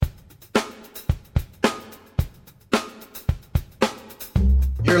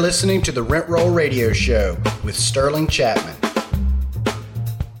listening to the Rent Roll Radio Show with Sterling Chapman.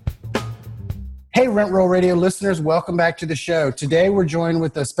 Hey, Rent Roll Radio listeners, welcome back to the show. Today we're joined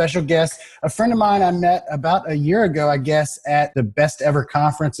with a special guest, a friend of mine I met about a year ago, I guess, at the Best Ever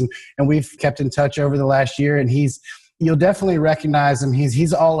Conference, and we've kept in touch over the last year, and you'll definitely recognize him.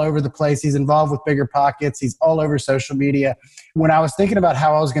 He's all over the place. He's involved with Bigger Pockets. He's all over social media. When I was thinking about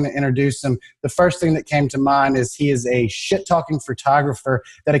how I was going to introduce him, the first thing that came to mind is he is a shit-talking photographer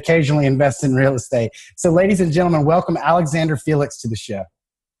that occasionally invests in real estate. So ladies and gentlemen, welcome Alexander Felix to the show.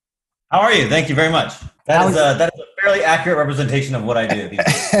 How are you? Thank you very much. That is a fairly accurate representation of what I do.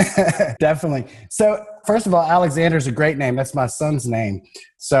 Definitely. So first of all, Alexander's a great name. That's my son's name.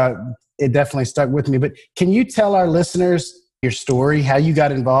 So it definitely stuck with me. But can you tell our listeners your story, how you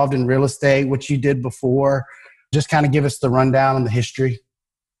got involved in real estate, what you did before? Just kind of give us the rundown on the history.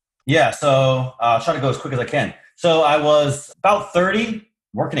 Yeah, so I'll try to go as quick as I can. So I was about 30,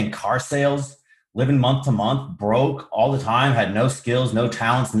 working in car sales, living month to month, broke all the time, had no skills, no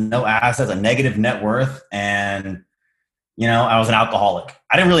talents, no assets, a negative net worth. And, I was an alcoholic.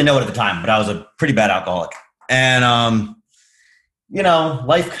 I didn't really know it at the time, but I was a pretty bad alcoholic. And,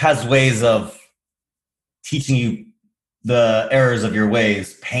 life has ways of teaching you the errors of your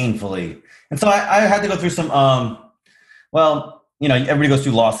ways painfully. And so I had to go through some, everybody goes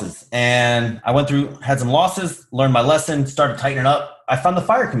through losses. And I had some losses, learned my lesson, started tightening up. I found the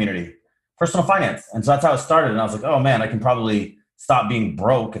FIRE community, personal finance. And so that's how it started. And I was like, oh man, I can probably stop being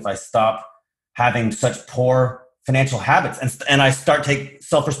broke if I stop having such poor financial habits and I start take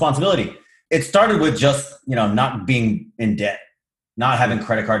self-responsibility. It started with just, not being in debt, not having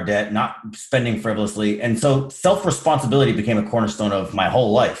credit card debt, not spending frivolously. And so self-responsibility became a cornerstone of my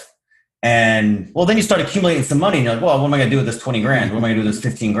whole life. And then you start accumulating some money and you're like, well, what am I going to do with this 20 grand? What am I going to do with this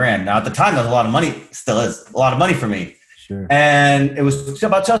 15 grand? Now at the time, that was a lot of money, still is a lot of money for me. Sure. And it was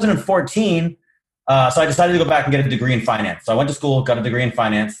about 2014. So I decided to go back and get a degree in finance. So I went to school, got a degree in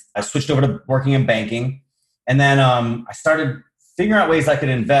finance. I switched over to working in banking. And then I started figuring out ways I could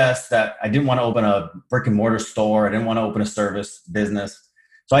invest that I didn't want to open a brick and mortar store. I didn't want to open a service business.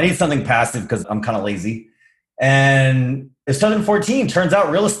 So I need something passive because I'm kind of lazy. And it's 2014. Turns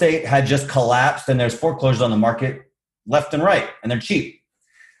out real estate had just collapsed and there's foreclosures on the market left and right, and they're cheap.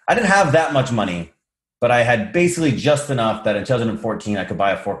 I didn't have that much money, but I had basically just enough that in 2014 I could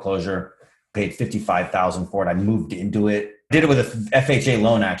buy a foreclosure, paid $55,000 for it. I moved into it, did it with a FHA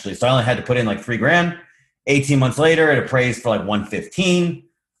loan actually. So I only had to put in like $3,000. 18 months later, it appraised for like 115.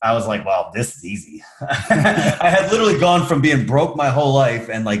 I was like, well, this is easy. I had literally gone from being broke my whole life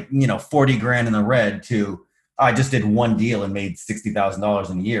and like, 40 grand in the red to I just did one deal and made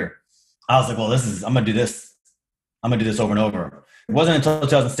 $60,000 in a year. I was like, well, I'm going to do this. I'm going to do this over and over. It wasn't until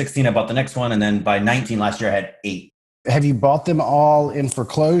 2016 I bought the next one. And then by 19 last year, I had 8. Have you bought them all in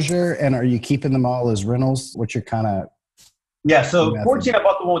foreclosure and are you keeping them all as rentals? What's your kind of... Yeah, so 14, I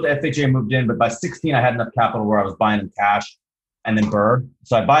bought the one with the FHA and moved in. But by 16, I had enough capital where I was buying them cash and then BRRRR.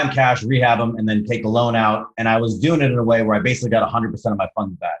 So I buy them cash, rehab them, and then take the loan out. And I was doing it in a way where I basically got 100% of my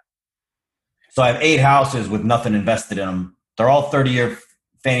funds back. So I have 8 houses with nothing invested in them. They're all 30-year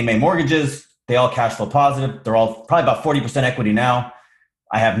Fannie Mae mortgages. They all cash flow positive. They're all probably about 40% equity now.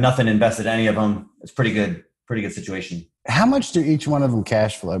 I have nothing invested in any of them. It's pretty good situation. How much do each one of them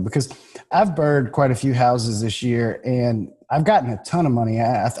cash flow? Because I've BRRRR'd quite a few houses this year and I've gotten a ton of money.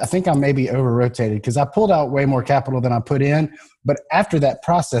 I think I may be over-rotated because I pulled out way more capital than I put in. But after that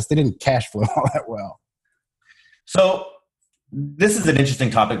process, they didn't cash flow all that well. So this is an interesting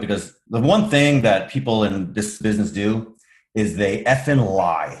topic because the one thing that people in this business do is they effing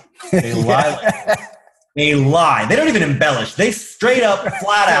lie. They lie. They lie. They don't even embellish. They straight up,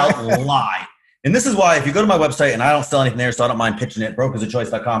 flat out lie. And this is why if you go to my website, and I don't sell anything there, so I don't mind pitching it,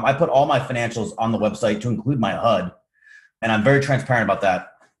 brokersofchoice.com, I put all my financials on the website to include my HUD. And I'm very transparent about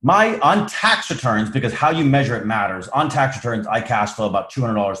that. On tax returns, because how you measure it matters, on tax returns, I cash flow about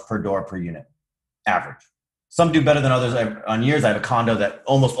 $200 per door per unit, average. Some do better than others. On years, I have a condo that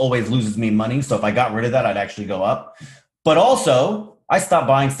almost always loses me money. So if I got rid of that, I'd actually go up. But also, I stopped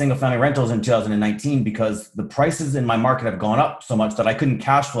buying single-family rentals in 2019 because the prices in my market have gone up so much that I couldn't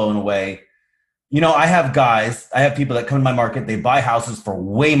cash flow in a way. I have people that come in my market, they buy houses for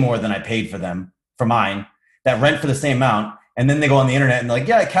way more than I paid for them, for mine, that rent for the same amount. And then they go on the internet and they're like,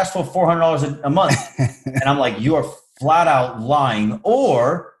 yeah, I cash flow $400 a month. And I'm like, you are flat out lying,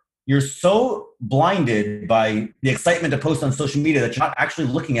 or you're so blinded by the excitement to post on social media that you're not actually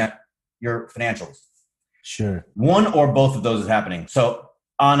looking at your financials. Sure. One or both of those is happening. So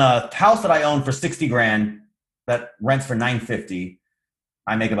on a house that I own for 60 grand that rents for $950,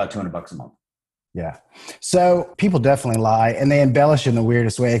 I make about $200 a month. Yeah. So people definitely lie and they embellish in the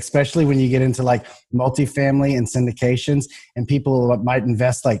weirdest way, especially when you get into like multifamily and syndications and people might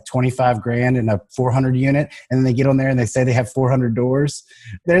invest like 25 grand in a 400 unit and then they get on there and they say they have 400 doors.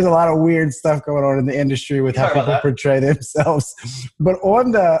 There's a lot of weird stuff going on in the industry with how people portray themselves. But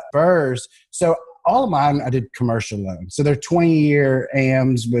on the BRRRRs, so all of mine, I did commercial loans. So they're 20-year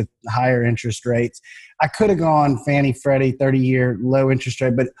AMs with higher interest rates. I could have gone Fannie, Freddie, 30-year low interest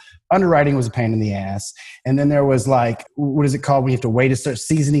rate, but underwriting was a pain in the ass. And then there was like, what is it called when you have to wait a certain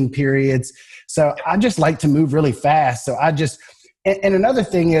seasoning periods? So I just like to move really fast. So and another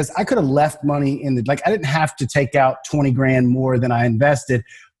thing is I could have left money I didn't have to take out 20 grand more than I invested,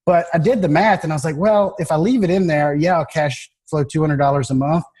 but I did the math and I was like, well, if I leave it in there, yeah, I'll cash flow $200 a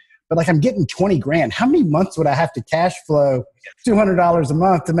month. But like I'm getting 20 grand. How many months would I have to cash flow $200 a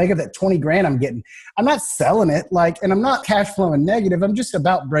month to make up that 20 grand I'm getting? I'm not selling it and I'm not cash flowing negative. I'm just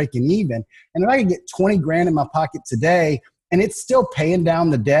about breaking even. And if I could get 20 grand in my pocket today and it's still paying down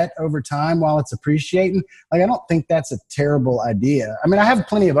the debt over time while it's appreciating, I don't think that's a terrible idea. I mean, I have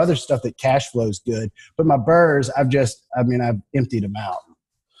plenty of other stuff that cash flows good, but my BRRRRs, I've emptied them out.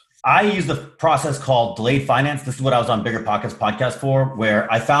 I use the process called delayed finance. This is what I was on Bigger Pockets podcast for,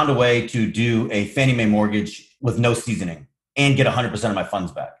 where I found a way to do a Fannie Mae mortgage with no seasoning and get 100% of my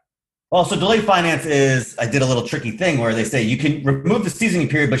funds back. Well, so delayed finance is, I did a little tricky thing where they say you can remove the seasoning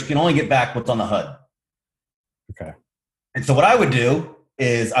period, but you can only get back what's on the HUD. Okay. And so what I would do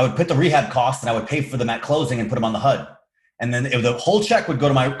is I would put the rehab costs and I would pay for them at closing and put them on the HUD. And then the whole check would go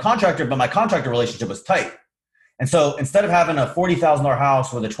to my contractor, but my contractor relationship was tight. And so instead of having a $40,000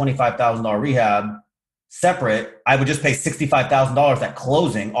 house with a $25,000 rehab separate, I would just pay $65,000 at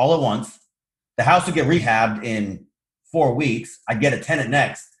closing all at once. The house would get rehabbed in 4 weeks. I'd get a tenant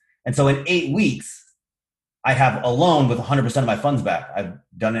next. And so in 8 weeks, I have a loan with 100% of my funds back. I've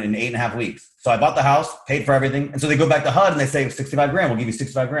done it in 8.5 weeks. So I bought the house, paid for everything. And so they go back to HUD and they say 65 grand, we'll give you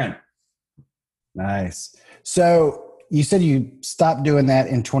 65 grand. Nice. So you said you stopped doing that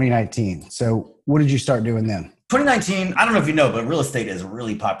in 2019. So what did you start doing then? 2019, I don't know if you know, but real estate is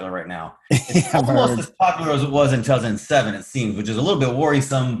really popular right now. It's almost as popular as it was in 2007, it seems, which is a little bit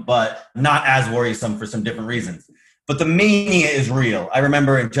worrisome, but not as worrisome for some different reasons. But the mania is real. I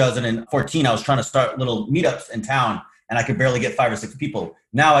remember in 2014, I was trying to start little meetups in town, and I could barely get 5 or 6 people.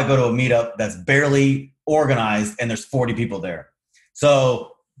 Now I go to a meetup that's barely organized, and there's 40 people there.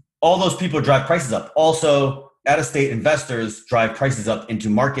 So all those people drive prices up. Also, out-of-state investors drive prices up into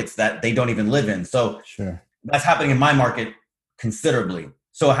markets that they don't even live in. So sure. That's happening in my market considerably.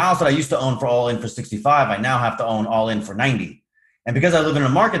 So a house that I used to own for all in for 65, I now have to own all in for 90. And because I live in a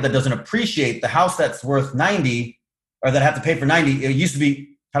market that doesn't appreciate the house that's worth 90 or that I have to pay for 90, it used to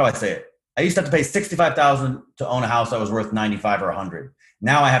be, how do I say it? I used to have to pay $65,000 to own a house that was worth 95 or 100.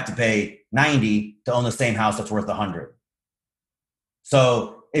 Now I have to pay 90 to own the same house that's worth 100.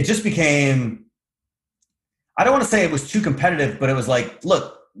 So it just became, I don't want to say it was too competitive, but it was like,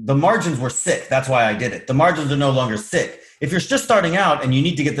 look, the margins were sick. That's why I did it. The margins are no longer sick. If you're just starting out and you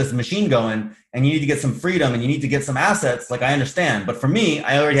need to get this machine going and you need to get some freedom and you need to get some assets, like I understand. But for me,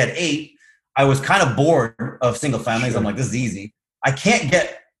 I already had 8. I was kind of bored of single families. Sure. I'm like, this is easy. I can't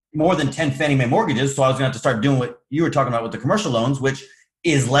get more than 10 Fannie Mae mortgages. So I was going to have to start doing what you were talking about with the commercial loans, which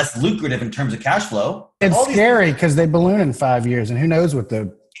is less lucrative in terms of cash flow. It's scary because they balloon in 5 years and who knows what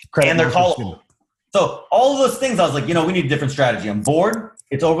the credit. And they're callable. So all of those things, I was like, we need a different strategy. I'm bored.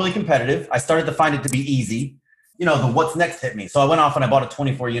 It's overly competitive. I started to find it to be easy. The what's next hit me. So I went off and I bought a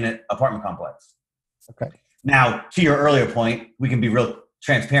 24-unit apartment complex. Okay. Now, to your earlier point, we can be real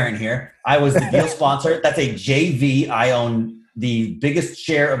transparent here. I was the deal sponsor. That's a JV. I own the biggest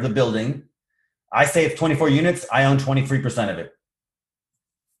share of the building. I say it's 24 units. I own 23% of it.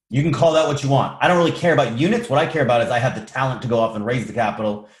 You can call that what you want. I don't really care about units. What I care about is I have the talent to go off and raise the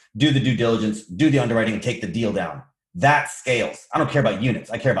capital, do the due diligence, do the underwriting, and take the deal down. That scales. I don't care about units.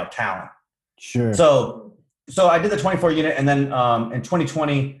 I care about talent. Sure. So I did the 24 unit. And then in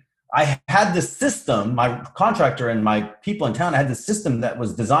 2020, I had this system, my contractor and my people in town, I had this system that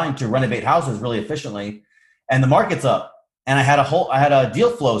was designed to renovate houses really efficiently. And the market's up. And I had a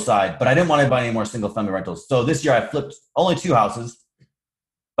deal flow side, but I didn't want to buy any more single family rentals. So this year I flipped only 2 houses,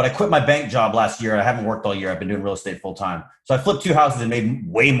 but I quit my bank job last year. I haven't worked all year. I've been doing real estate full time. So I flipped 2 houses and made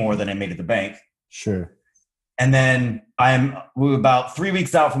way more than I made at the bank. Sure. And then we're about 3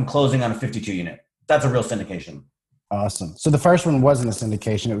 weeks out from closing on a 52 unit. That's a real syndication. Awesome. So the first one wasn't a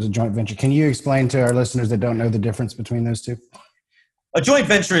syndication. It was a joint venture. Can you explain to our listeners that don't know the difference between those two? A joint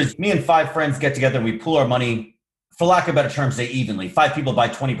venture is me and 5 friends get together and we pool our money, for lack of better terms, say evenly. 5 people buy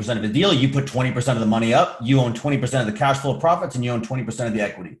 20% of the deal. You put 20% of the money up. You own 20% of the cash flow profits and you own 20% of the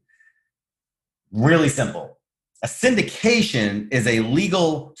equity. Really simple. A syndication is a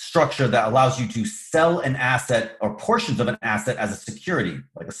legal structure that allows you to sell an asset or portions of an asset as a security,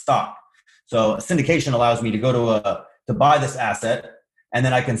 like a stock. So a syndication allows me to go to buy this asset, and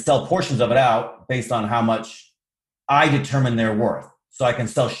then I can sell portions of it out based on how much I determine they're worth. So I can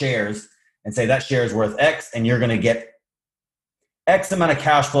sell shares and say that share is worth X, and you're going to get X amount of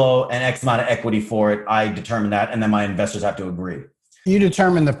cash flow and X amount of equity for it. I determine that, and then my investors have to agree. You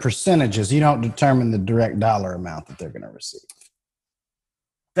determine the percentages. You don't determine the direct dollar amount that they're going to receive.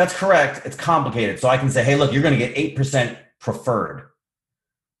 That's correct. It's complicated. So I can say, hey, look, you're going to get 8% preferred,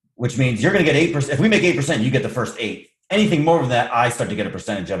 which means you're going to get 8%. If we make 8%, you get the first 8. Anything more than that, I start to get a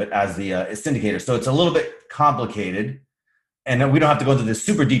percentage of it as the syndicator. So it's a little bit complicated. And we don't have to go into the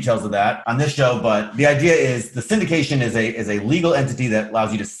super details of that on this show. But the idea is the syndication is a legal entity that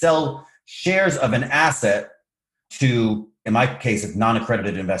allows you to sell shares of an asset to, in my case, it's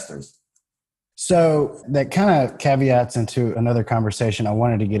non-accredited investors. So that kind of caveats into another conversation I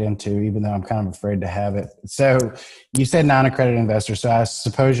wanted to get into, even though I'm kind of afraid to have it. So you said non-accredited investors. So I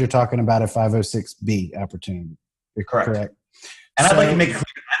suppose you're talking about a 506B opportunity. Correct. And I'd like to make it clear,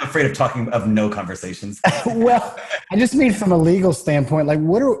 I'm afraid of talking of no conversations. Well, I just mean from a legal standpoint, like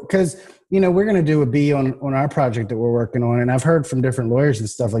because we're going to do a B on our project that we're working on. And I've heard from different lawyers and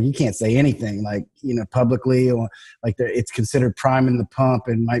stuff, like you can't say anything like, publicly, or like it's considered priming the pump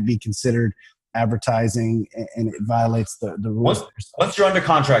and might be considered advertising, and it violates the rules. Once you're under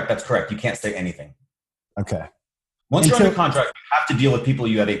contract, that's correct. You can't say anything. Okay. Once you're under contract, you have to deal with people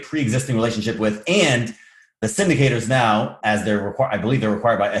you have a pre-existing relationship with, and the syndicators now, as they're required, I believe they're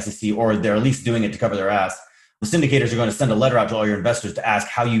required by SEC, or they're at least doing it to cover their ass. The syndicators are going to send a letter out to all your investors to ask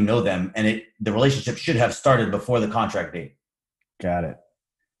how you know them, and the relationship should have started before the contract date. Got it.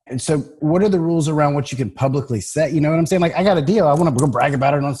 And so what are the rules around what you can publicly say? You know what I'm saying? Like, I got a deal. I want to go brag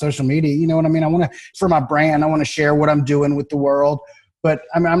about it on social media. You know what I mean? I want to, for my brand, I want to share what I'm doing with the world. But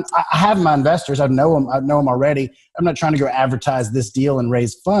I mean, I have my investors. I know them already. I'm not trying to go advertise this deal and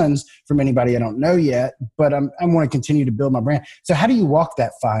raise funds from anybody I don't know yet, but I want to continue to build my brand. So how do you walk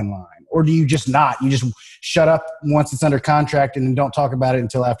that fine line? Or do you just not? You just shut up once it's under contract and then don't talk about it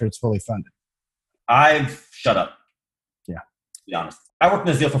until after it's fully funded? I've shut up. Yeah. To be honest. I worked on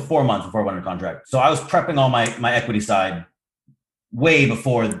this deal for 4 months before I went under contract. So I was prepping all my equity side way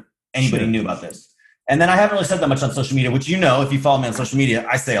before anybody knew about this. And then I haven't really said that much on social media, which, if you follow me on social media,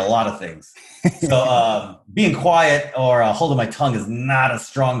 I say a lot of things. So being quiet or holding my tongue is not a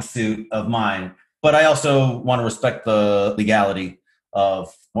strong suit of mine. But I also want to respect the legality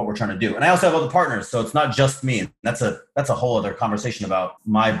of what we're trying to do. And I also have other partners. So it's not just me. And that's a whole other conversation about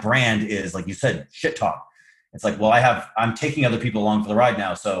my brand is, like you said, shit talk. It's like, well, I'm taking other people along for the ride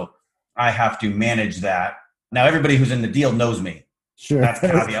now. So I have to manage that. Now, everybody who's in the deal knows me. Sure.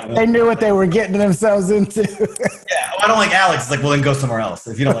 They knew what they were getting themselves into. Yeah. I don't like Alex. It's like, well, then go somewhere else.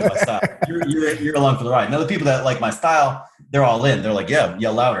 If you don't like my style, you're along for the ride. Now, the people that like my style, they're all in. They're like, yeah,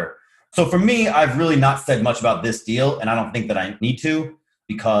 yell louder. So for me, I've really not said much about this deal. And I don't think that I need to,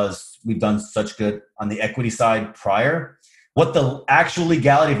 because we've done such good on the equity side prior. What the actual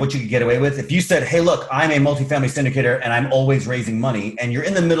legality of what you could get away with, if you said, hey, look, I'm a multifamily syndicator and I'm always raising money, and you're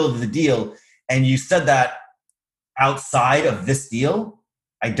in the middle of the deal and you said that outside of this deal,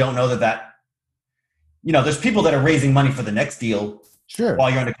 I don't know that there's people that are raising money for the next deal while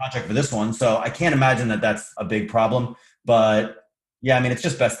you're under contract for this one. So I can't imagine that that's a big problem. But yeah, I mean, it's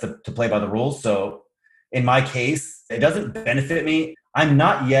just best to play by the rules. So in my case, it doesn't benefit me. I'm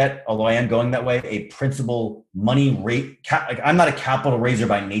not yet, although I am going that way, a principal money rate. I'm not a capital raiser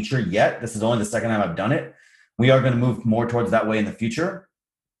by nature yet. This is only the second time I've done it. We are going to move more towards that way in the future,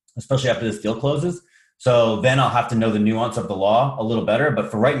 especially after this deal closes. So then I'll have to know the nuance of the law a little better. But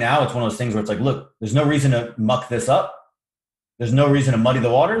for right now, it's one of those things where it's like, look, there's no reason to muck this up. There's no reason to muddy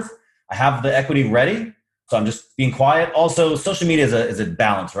the waters. I have the equity ready. So I'm just being quiet. Also, social media is a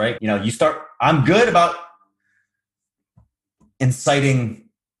balance, right? I'm good about inciting.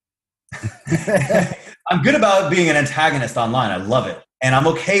 I'm good about being an antagonist online. I love it. And I'm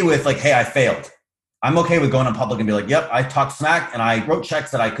okay with like, hey, I failed. I'm okay with going on public and be like, yep, I talked smack and I wrote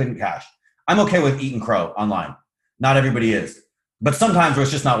checks that I couldn't cash. I'm okay with eating crow online. Not everybody is. But sometimes where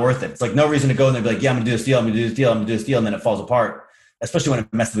it's just not worth it. It's like no reason to go in there and be like, yeah, I'm going to do this deal, I'm going to do this deal, I'm going to do this deal. And then it falls apart, especially when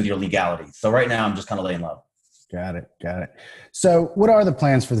it messes with your legality. So right now I'm just kind of laying low. Got it. So what are the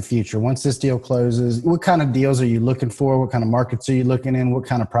plans for the future? Once this deal closes, what kind of deals are you looking for? What kind of markets are you looking in? What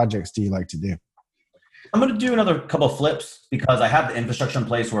kind of projects do you like to do? I'm going to do another couple of flips because I have the infrastructure in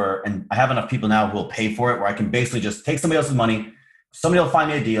place and I have enough people now who will pay for it, where I can basically just take somebody else's money. Somebody will find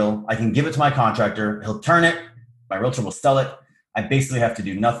me a deal. I can give it to my contractor. He'll turn it. My realtor will sell it. I basically have to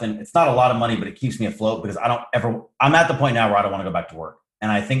do nothing. It's not a lot of money, but it keeps me afloat because I'm at the point now where I don't want to go back to work.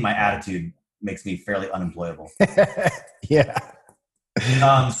 And I think my attitude makes me fairly unemployable. Yeah.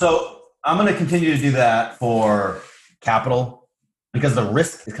 So I'm going to continue to do that for capital because the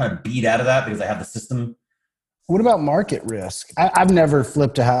risk is kind of beat out of that because I have the system. What about market risk? I've never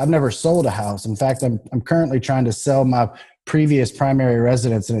flipped a house. I've never sold a house. In fact, I'm currently trying to sell my previous primary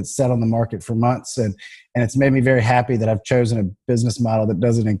residence, and it's set on the market for months. And it's made me very happy that I've chosen a business model that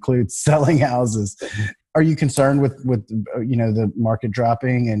doesn't include selling houses. Are you concerned with the market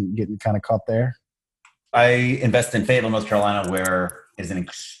dropping and getting kind of caught there? I invest in Fayetteville, North Carolina, where is an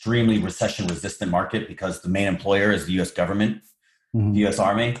extremely recession-resistant market because the main employer is the U.S. government, the U.S.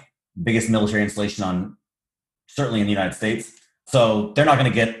 Army, biggest military installation certainly in the United States. So they're not going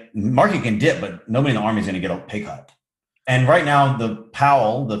to get, market can dip, but nobody in the Army is going to get a pay cut. And right now, the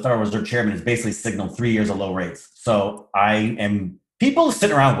Powell, the Federal Reserve Chairman, has basically signaled 3 years of low rates. So people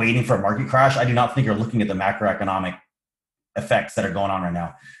sitting around waiting for a market crash, I do not think are looking at the macroeconomic effects that are going on right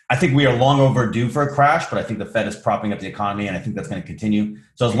now. I think we are long overdue for a crash, but I think the Fed is propping up the economy, and I think that's going to continue.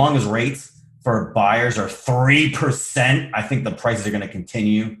 So as long as rates for buyers are 3%, I think the prices are going to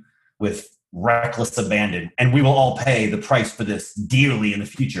continue with reckless abandon. And we will all pay the price for this dearly in the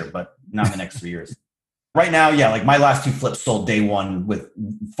future, but not in the next 3 years. Right now, yeah, like my last 2 flips sold day one with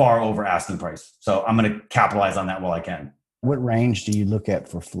far over asking price. So I'm going to capitalize on that while I can. What range do you look at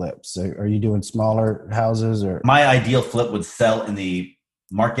for flips? Are you doing smaller houses or? My ideal flip would sell in the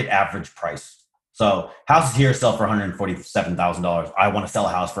market average price. So houses here sell for $147,000. I want to sell a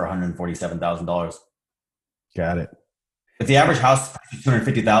house for $147,000. Got it. If the average house is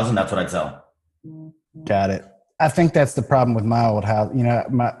 $250,000, that's what I'd sell. Got it. I think that's the problem with my old house.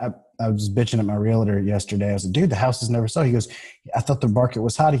 I was bitching at my realtor yesterday. I was like, dude, the house is never sold. He goes, I thought the market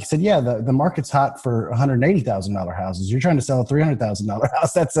was hot. He said, yeah, the market's hot for $180,000 houses. You're trying to sell a $300,000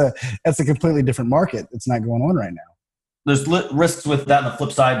 house. That's a completely different market. It's not going on right now. There's risks with that on the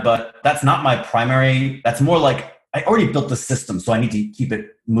flip side, but that's not my primary. That's more like I already built the system, so I need to keep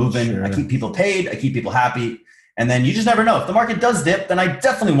it moving. Sure. I keep people paid. I keep people happy. And then you just never know. If the market does dip, then I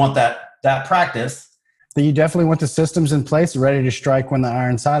definitely want that practice. So you definitely want the systems in place ready to strike when the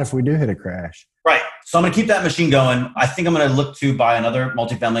iron's hot if we do hit a crash. Right. So I'm going to keep that machine going. I think I'm going to look to buy another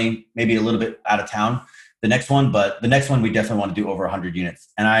multifamily, maybe a little bit out of town, the next one. But the next one, we definitely want to do over 100 units.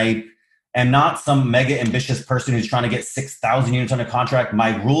 And I am not some mega ambitious person who's trying to get 6,000 units under contract.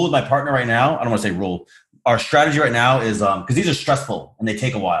 My rule with my partner right now, I don't want to say rule. Our strategy right now is because these are stressful and they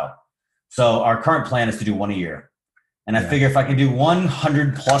take a while. So our current plan is to do one a year. And I figure if I can do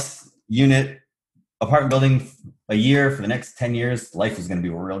 100 plus unit apartment building a year for the next 10 years, life is going to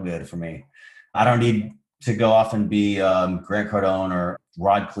be real good for me. I don't need to go off and be Grant Cardone or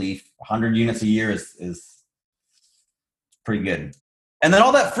Rod Cleef. 100 units a year is pretty good. And then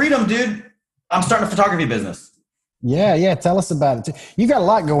all that freedom, dude, I'm starting a photography business. Yeah. Tell us about it. You got a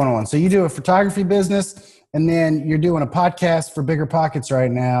lot going on. So you do a photography business, and then you're doing a podcast for Bigger Pockets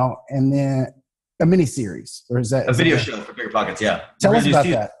right now, and then a mini series, or is that a video show for Bigger Pockets? Yeah. Tell us about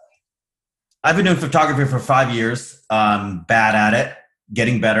that. I've been doing photography for 5 years. Bad at it,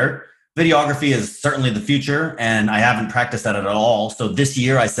 getting better. Videography is certainly the future, and I haven't practiced that at all. So this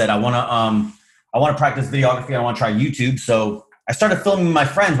year, I said I want to practice videography. I want to try YouTube. So I started filming my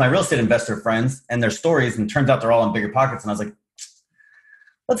friends, my real estate investor friends, and their stories. And it turns out they're all in Bigger Pockets. And I was like,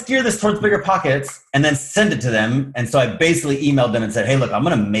 let's gear this towards Bigger Pockets, and then send it to them. And so I basically emailed them and said, hey, look, I'm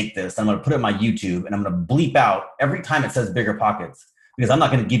going to make this. I'm going to put it on my YouTube, and I'm going to bleep out every time it says Bigger Pockets, because I'm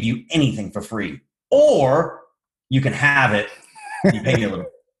not going to give you anything for free. Or you can have it. You pay me a little.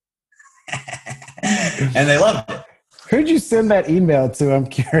 And they loved it. Who'd you send that email to? I'm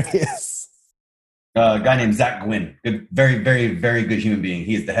curious. A guy named Zach Gwynn. Good, very, very, very good human being.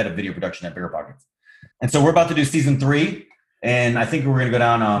 He is the head of video production at Bigger Pockets. And so we're about to do season 3. And I think we're going to go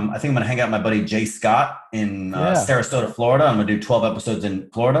down. I think I'm going to hang out with my buddy Jay Scott in Sarasota, Florida. I'm going to do 12 episodes in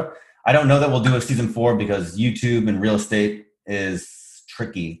Florida. I don't know that we'll do a season 4 because YouTube and real estate is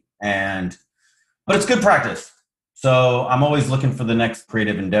tricky, but it's good practice. So I'm always looking for the next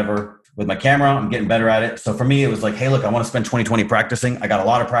creative endeavor with my camera. I'm getting better at it. So for me, it was like, hey, look, I want to spend 2020 practicing. I got a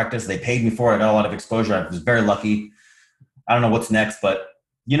lot of practice. They paid me for it. I got a lot of exposure. I was very lucky. I don't know what's next, but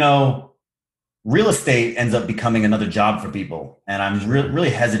real estate ends up becoming another job for people. And I'm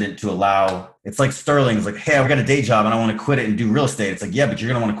really hesitant to allow, it's like Sterling. It's like, hey, I've got a day job and I want to quit it and do real estate. It's like, yeah, but you're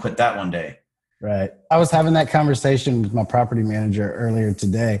going to want to quit that one day. Right. I was having that conversation with my property manager earlier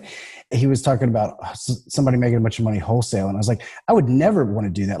today. He was talking about somebody making a bunch of money wholesale. And I was like, I would never want to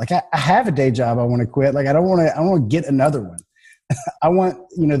do that. Like I have a day job I want to quit. Like I don't want to get another one. I want,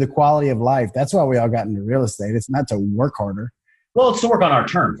 the quality of life. That's why we all got into real estate. It's not to work harder. Well, it's to work on our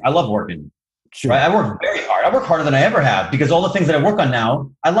terms. I love working, Sure. right? I work very hard. I work harder than I ever have because all the things that I work on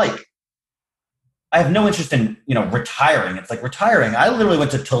now, I like. I have no interest in, retiring. It's like retiring. I literally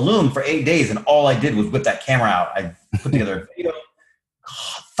went to Tulum for 8 days and all I did was whip that camera out. I put together a video,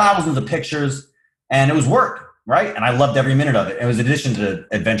 thousands of pictures, and it was work, right? And I loved every minute of it. It was in addition to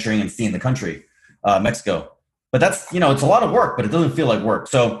adventuring and seeing the country, Mexico. But that's, it's a lot of work, but it doesn't feel like work.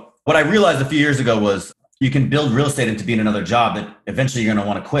 So what I realized a few years ago was you can build real estate into being another job that eventually you're going to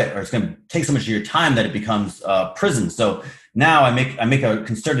want to quit, or it's going to take so much of your time that it becomes prison. So now I make a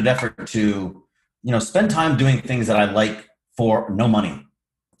concerted effort to, spend time doing things that I like for no money,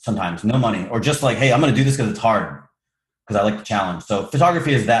 sometimes no money, or just like, hey, I'm going to do this because it's hard, because I like the challenge. So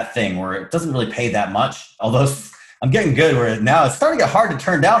photography is that thing where it doesn't really pay that much, although I'm getting good where now it's starting to get hard to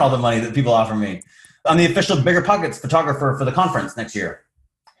turn down all the money that people offer me. I'm the official Bigger Pockets photographer for the conference next year.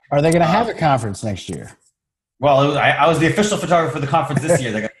 Are they going to have a conference next year? Well, I was the official photographer for the conference this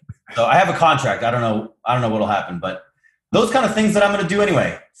year. So I have a contract. I don't know what'll happen, but those kind of things that I'm going to do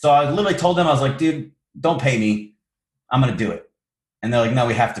anyway. So I literally told them, I was like, dude, don't pay me. I'm going to do it. And they're like, no,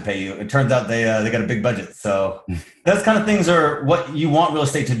 we have to pay you. It turns out they got a big budget. So those kind of things are what you want real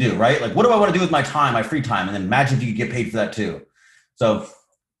estate to do, right? Like, what do I want to do with my time, my free time? And then imagine if you could get paid for that too. So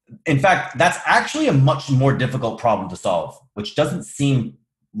in fact, that's actually a much more difficult problem to solve, which doesn't seem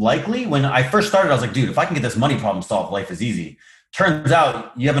likely. When I first started, I was like, dude, if I can get this money problem solved, life is easy. Turns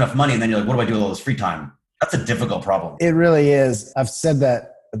out you have enough money and then you're like, what do I do with all this free time? That's a difficult problem. It really is. I've said that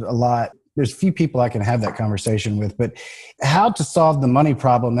a lot. There's few people I can have that conversation with, but how to solve the money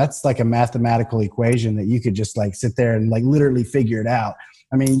problem, that's like a mathematical equation that you could just like sit there and like literally figure it out.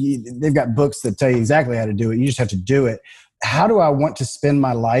 I mean, they've got books that tell you exactly how to do it. You just have to do it. How do I want to spend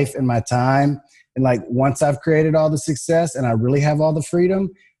my life and my time? And like, once I've created all the success and I really have all the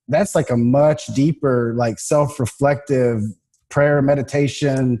freedom, that's like a much deeper, like self-reflective prayer,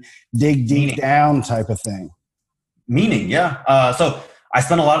 meditation, dig deep down type of thing. Meaning, yeah. So I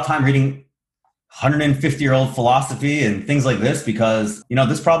spent a lot of time reading 150-year-old philosophy and things like this because,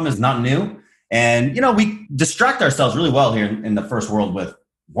 this problem is not new. And, we distract ourselves really well here in the first world with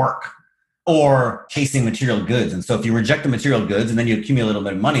work or chasing material goods. And so if you reject the material goods and then you accumulate a little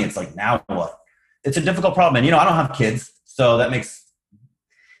bit of money, it's like, now what? It's a difficult problem. And, I don't have kids. So that makes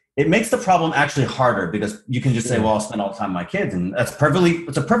the problem actually harder because you can just say, well, I'll spend all the time with my kids. And it's a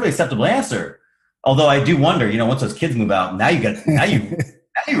perfectly acceptable answer. Although I do wonder, once those kids move out, now you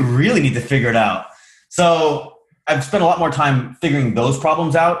really need to figure it out. So I've spent a lot more time figuring those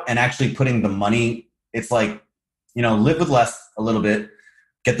problems out and actually putting the money. It's like, live with less a little bit,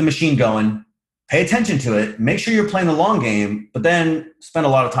 get the machine going, pay attention to it, make sure you're playing the long game, but then spend a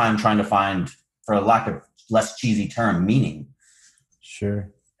lot of time trying to find, for a lack of less cheesy term, meaning. Sure.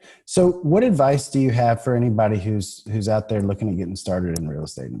 So what advice do you have for anybody who's out there looking at getting started in real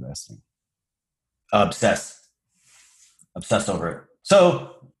estate investing? Obsess over it.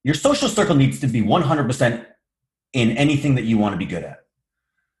 So your social circle needs to be 100% in anything that you want to be good at.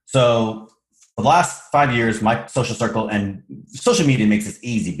 So for the last 5 years, my social circle and social media makes this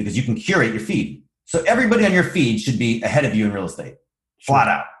easy because you can curate your feed. So everybody on your feed should be ahead of you in real estate, flat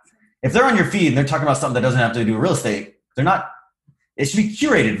out. If they're on your feed and they're talking about something that doesn't have to do with real estate, they're not. It should be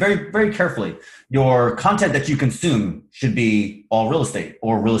curated very, very carefully. Your content that you consume should be all real estate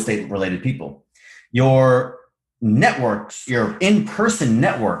or real estate related people. Your networks, your in-person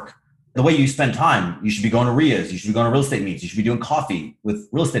network, the way you spend time, you should be going to RIAs, you should be going to real estate meets, you should be doing coffee with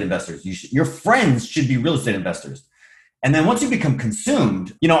real estate investors. Your friends should be real estate investors. And then once you become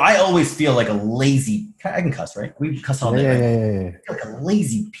consumed, I always feel like a lazy, I can cuss, right? We cuss all day, right? Yeah. I feel like a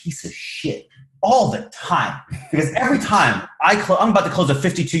lazy piece of shit all the time. Because every time I'm about to close a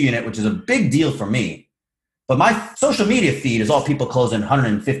 52 unit, which is a big deal for me. But my social media feed is all people closing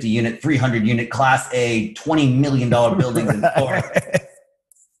 150 unit, 300 unit, class A, $20 million buildings in Florida.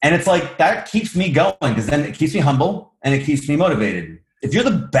 And it's like, that keeps me going because then it keeps me humble and it keeps me motivated. If you're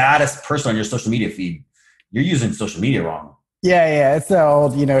the baddest person on your social media feed, you're using social media wrong. Yeah. It's the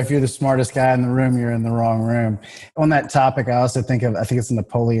old, if you're the smartest guy in the room, you're in the wrong room. On that topic, I think it's a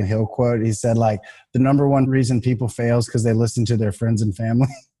Napoleon Hill quote. He said, like, the number one reason people fail is because they listen to their friends and family.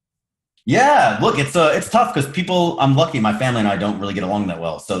 Yeah, look, it's tough because I'm lucky, my family and I don't really get along that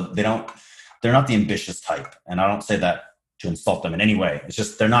well. So they're not the ambitious type. And I don't say that to insult them in any way. It's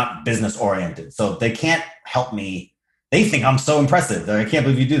just, they're not business oriented. So they can't help me. They think I'm so impressive. I can't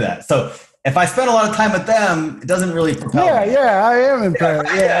believe you do that. So if I spend a lot of time with them, it doesn't really propel me. Yeah, I am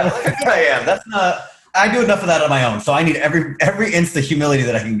impressed. Yeah. I am. That's not, I do enough of that on my own. So I need every inch of humility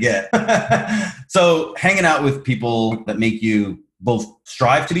that I can get. So hanging out with people that make you both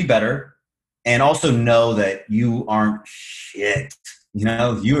strive to be better and also know that you aren't shit. You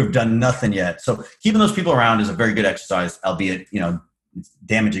know, you have done nothing yet. So keeping those people around is a very good exercise, albeit, it's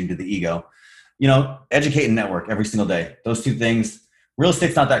damaging to the ego. Educate and network every single day. Those two things. Real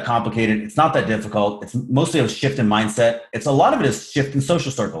estate's not that complicated. It's not that difficult. It's mostly a shift in mindset. A lot of it is shift in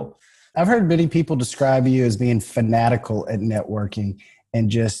social circle. I've heard many people describe you as being fanatical at networking and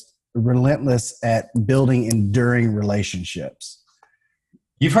just relentless at building enduring relationships.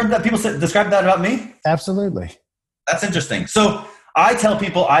 You've heard that people describe that about me? Absolutely. That's interesting. So I tell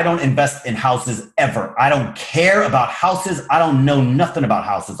people I don't invest in houses ever. I don't care about houses. I don't know nothing about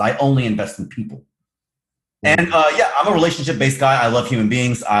houses. I only invest in people. And I'm a relationship-based guy. I love human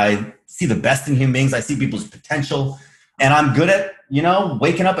beings. I see the best in human beings. I see people's potential. And I'm good at,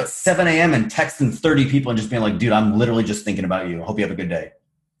 waking up at 7 a.m. and texting 30 people and just being like, dude, I'm literally just thinking about you. I hope you have a good day.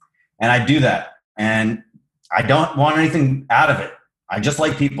 And I do that. And I don't want anything out of it. I just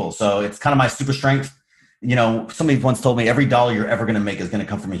like people. So it's kind of my super strength. Somebody once told me every dollar you're ever going to make is going to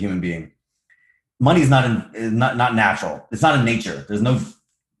come from a human being. Money is not natural. It's not in nature. There's no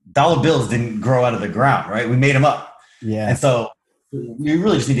dollar bills didn't grow out of the ground, right? We made them up. Yeah. And so you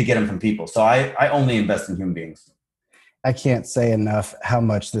really just need to get them from people. So I only invest in human beings. I can't say enough how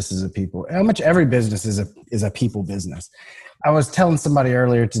much this is how much every business is a people business. I was telling somebody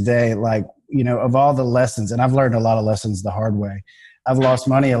earlier today, of all the lessons, and I've learned a lot of lessons the hard way. I've lost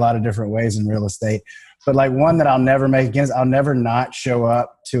money a lot of different ways in real estate. But one that I'll never make again is I'll never not show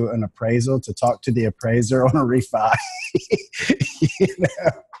up to an appraisal to talk to the appraiser on a refi.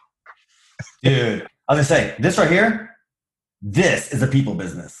 Dude, I was gonna say, this right here, this is a people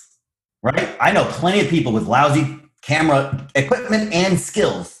business, right? I know plenty of people with lousy camera equipment and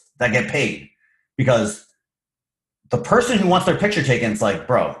skills that get paid because the person who wants their picture taken is like,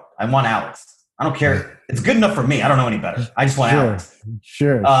 bro, I want Alex. I don't care. It's good enough for me. I don't know any better. I just want Alex.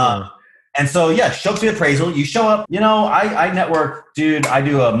 Sure. And so, show up to the appraisal. You show up, I network, dude. I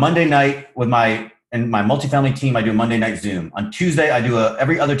do a Monday night with my multifamily team. I do a Monday night Zoom. On Tuesday,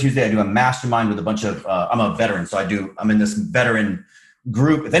 every other Tuesday, I do a mastermind with a bunch of, I'm a veteran. So I'm in this veteran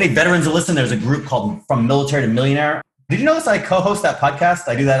group. If any veterans are listening, there's a group called From Military to Millionaire. Did you notice I co-host that podcast?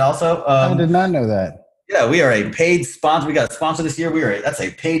 I do that also. I did not know that. Yeah, we are a paid sponsor. We got a sponsor this year. That's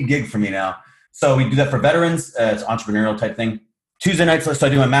a paid gig for me now. So we do that for veterans. It's an entrepreneurial type thing. Tuesday nights, so I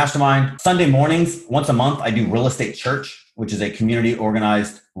do a mastermind. Sunday mornings, once a month, I do Real Estate Church, which is a community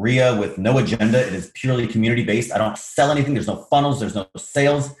organized RIA with no agenda. It is purely community based. I don't sell anything. There's no funnels. There's no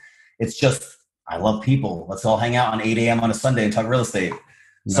sales. It's just, I love people. Let's all hang out on 8 a.m. on a Sunday and talk real estate.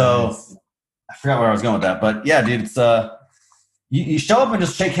 Nice. So I forgot where I was going with that. But yeah, dude, it's you show up and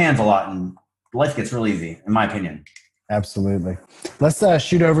just shake hands a lot and life gets real easy, in my opinion. Absolutely. Let's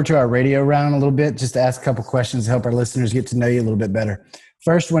shoot over to our radio round a little bit, just to ask a couple questions to help our listeners get to know you a little bit better.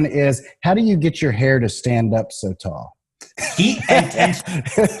 First one is, how do you get your hair to stand up so tall? Heat and tension.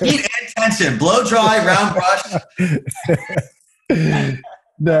 Heat and tension. Blow dry, round brush.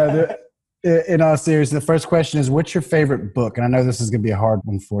 In all seriousness, the first question is, what's your favorite book? And I know this is going to be a hard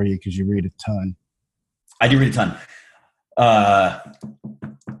one for you because you read a ton. I do read a ton.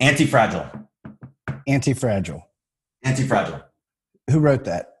 Anti-Fragile. Anti-Fragile. Anti-Fragile. Who wrote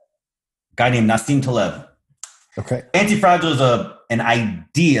that? A guy named Nassim Taleb. Okay. Anti-Fragile is an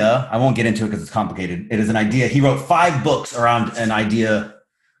idea. I won't get into it because it's complicated. It is an idea. He wrote 5 books around an idea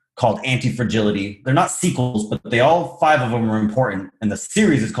called anti-fragility. They're not sequels, but all 5 of them are important. And the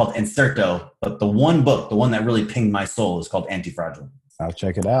series is called Inserto. But the one book, the one that really pinged my soul, is called Anti-Fragile. I'll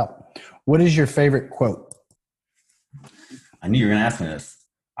check it out. What is your favorite quote? I knew you were going to ask me this.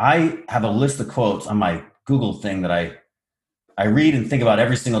 I have a list of quotes on my Google thing that I read and think about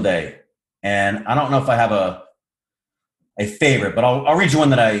every single day. And I don't know if I have a favorite, but I'll read you one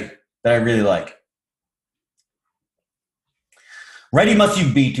that I really like. Ready must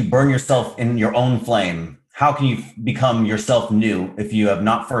you be to burn yourself in your own flame. How can you become yourself new if you have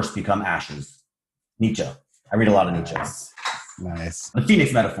not first become ashes? Nietzsche. I read a lot of Nietzsche. Nice. The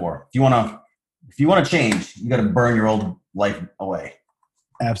Phoenix metaphor. If you want to change, you got to burn your old life away.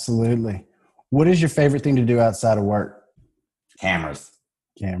 Absolutely. What is your favorite thing to do outside of work? Cameras.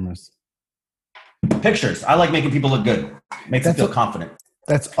 Pictures. I like making people look good. Makes them feel confident.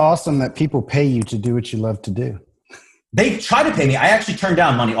 That's awesome that people pay you to do what you love to do. They try to pay me. I actually turn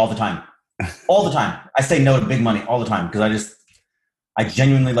down money all the time. All the time. I say no to big money all the time because I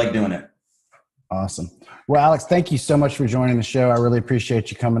genuinely like doing it. Awesome. Well, Alex, thank you so much for joining the show. I really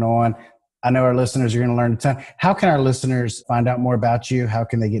appreciate you coming on. I know our listeners are going to learn a ton. How can our listeners find out more about you? How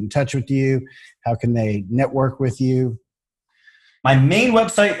can they get in touch with you? How can they network with you? My main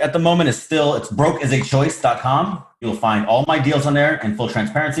website at the moment is it's brokeasachoice.com. You'll find all my deals on there in full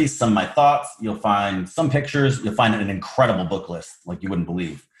transparency, some of my thoughts. You'll find some pictures. You'll find an incredible book list like you wouldn't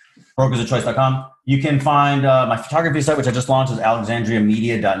believe. Brokersofchoice.com. You can find my photography site, which I just launched, is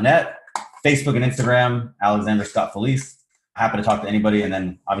alexandriamedia.net. Facebook and Instagram, Alexander Scott Felice. Happy to talk to anybody. And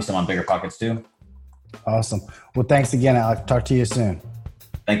then obviously I'm on Bigger Pockets too. Awesome. Well, thanks again, Alex. Talk to you soon.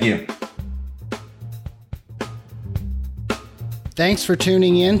 Thank you. Thanks for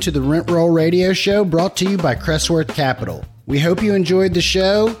tuning in to the Rent Roll Radio Show, brought to you by Crestworth Capital. We hope you enjoyed the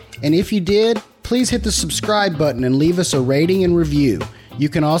show, and if you did, please hit the subscribe button and leave us a rating and review. You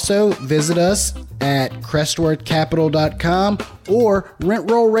can also visit us at crestworthcapital.com or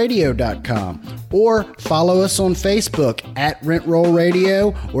rentrollradio.com, or follow us on Facebook at Rent Roll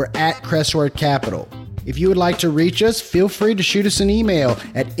Radio or at Crestworth Capital. If you would like to reach us, feel free to shoot us an email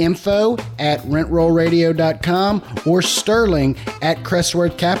at info@rentrollradio.com or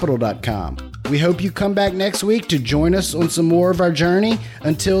sterling@crestworthcapital.com. We hope you come back next week to join us on some more of our journey.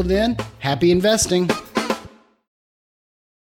 Until then, happy investing.